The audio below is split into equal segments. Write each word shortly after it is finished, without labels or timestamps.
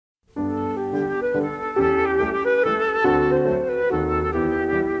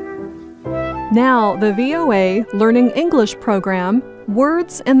Now, the VOA Learning English program,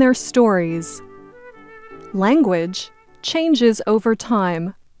 Words and Their Stories. Language changes over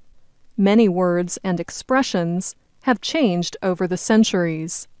time. Many words and expressions have changed over the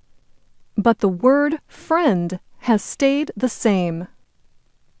centuries. But the word friend has stayed the same.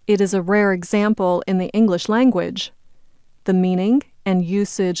 It is a rare example in the English language. The meaning and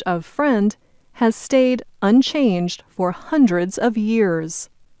usage of friend has stayed unchanged for hundreds of years.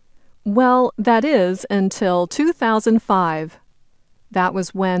 Well, that is until 2005. That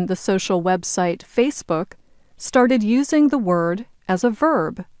was when the social website Facebook started using the word as a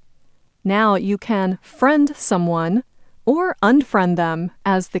verb. Now you can friend someone or unfriend them,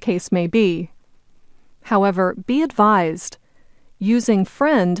 as the case may be. However, be advised, using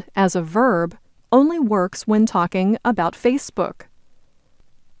friend as a verb only works when talking about Facebook.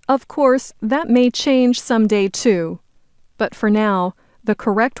 Of course, that may change someday too, but for now, the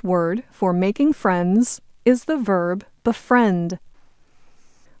correct word for making friends is the verb befriend.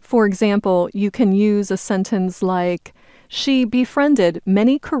 For example, you can use a sentence like, "She befriended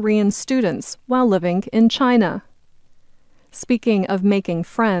many Korean students while living in China." Speaking of making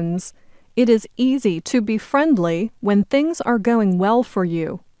friends, it is easy to be friendly when things are going well for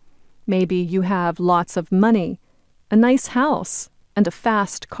you. Maybe you have lots of money, a nice house, and a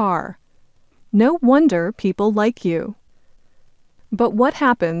fast car. No wonder people like you. But what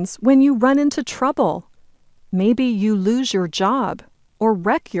happens when you run into trouble? Maybe you lose your job or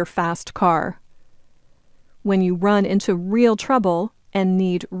wreck your fast car. When you run into real trouble and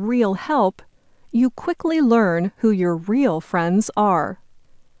need real help, you quickly learn who your real friends are.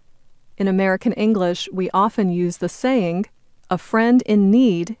 In American English, we often use the saying, "A friend in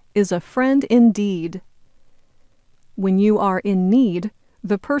need is a friend indeed." When you are in need,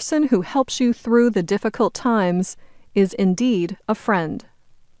 the person who helps you through the difficult times is indeed a friend.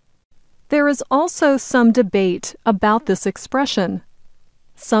 There is also some debate about this expression.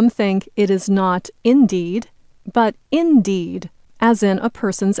 Some think it is not indeed, but indeed, as in a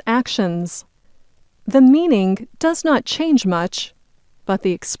person's actions. The meaning does not change much, but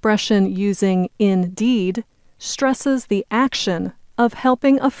the expression using indeed stresses the action of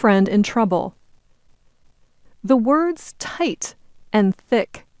helping a friend in trouble. The words tight and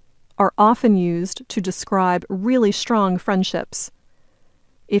thick are often used to describe really strong friendships.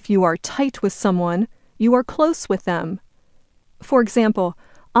 If you are tight with someone, you are close with them. For example,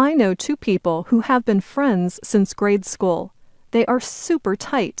 I know two people who have been friends since grade school. They are super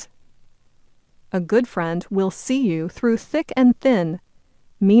tight. A good friend will see you through thick and thin,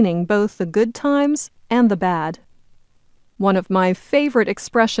 meaning both the good times and the bad. One of my favorite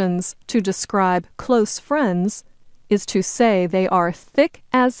expressions to describe close friends is to say they are thick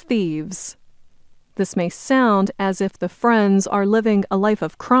as thieves. This may sound as if the friends are living a life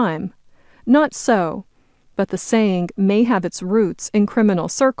of crime. Not so, but the saying may have its roots in criminal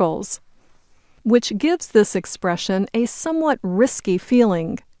circles, which gives this expression a somewhat risky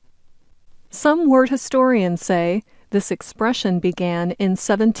feeling. Some word historians say this expression began in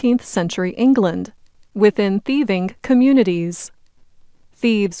 17th century England, within thieving communities.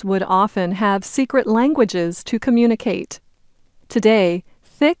 Thieves would often have secret languages to communicate. Today,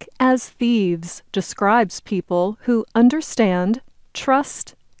 thick as thieves describes people who understand,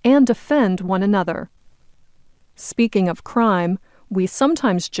 trust, and defend one another. Speaking of crime, we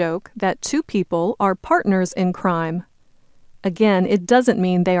sometimes joke that two people are partners in crime. Again, it doesn't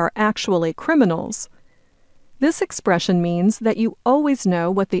mean they are actually criminals. This expression means that you always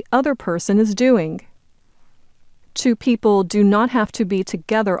know what the other person is doing. Two people do not have to be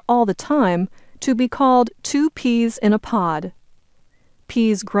together all the time to be called two peas in a pod.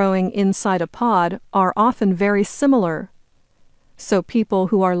 Peas growing inside a pod are often very similar. So people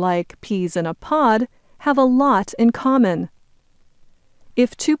who are like peas in a pod have a lot in common.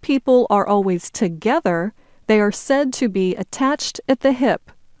 If two people are always together, they are said to be attached at the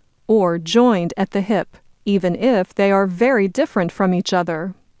hip or joined at the hip, even if they are very different from each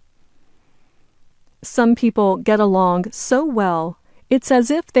other. Some people get along so well, it's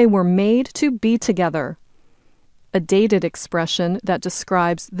as if they were made to be together. A dated expression that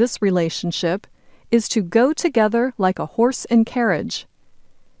describes this relationship is to go together like a horse and carriage.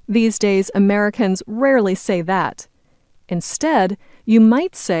 These days, Americans rarely say that. Instead, you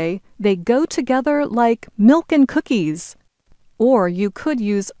might say they go together like milk and cookies. Or you could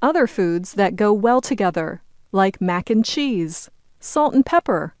use other foods that go well together, like mac and cheese, salt and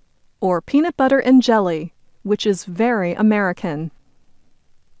pepper, or peanut butter and jelly, which is very American.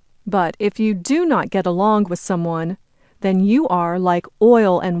 But if you do not get along with someone, then you are like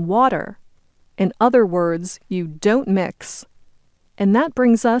oil and water. In other words, you don't mix. And that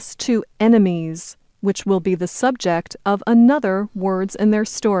brings us to enemies, which will be the subject of another Words and Their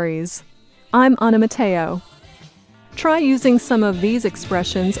Stories. I'm Anna Mateo. Try using some of these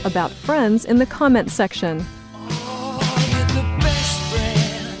expressions about friends in the comment section.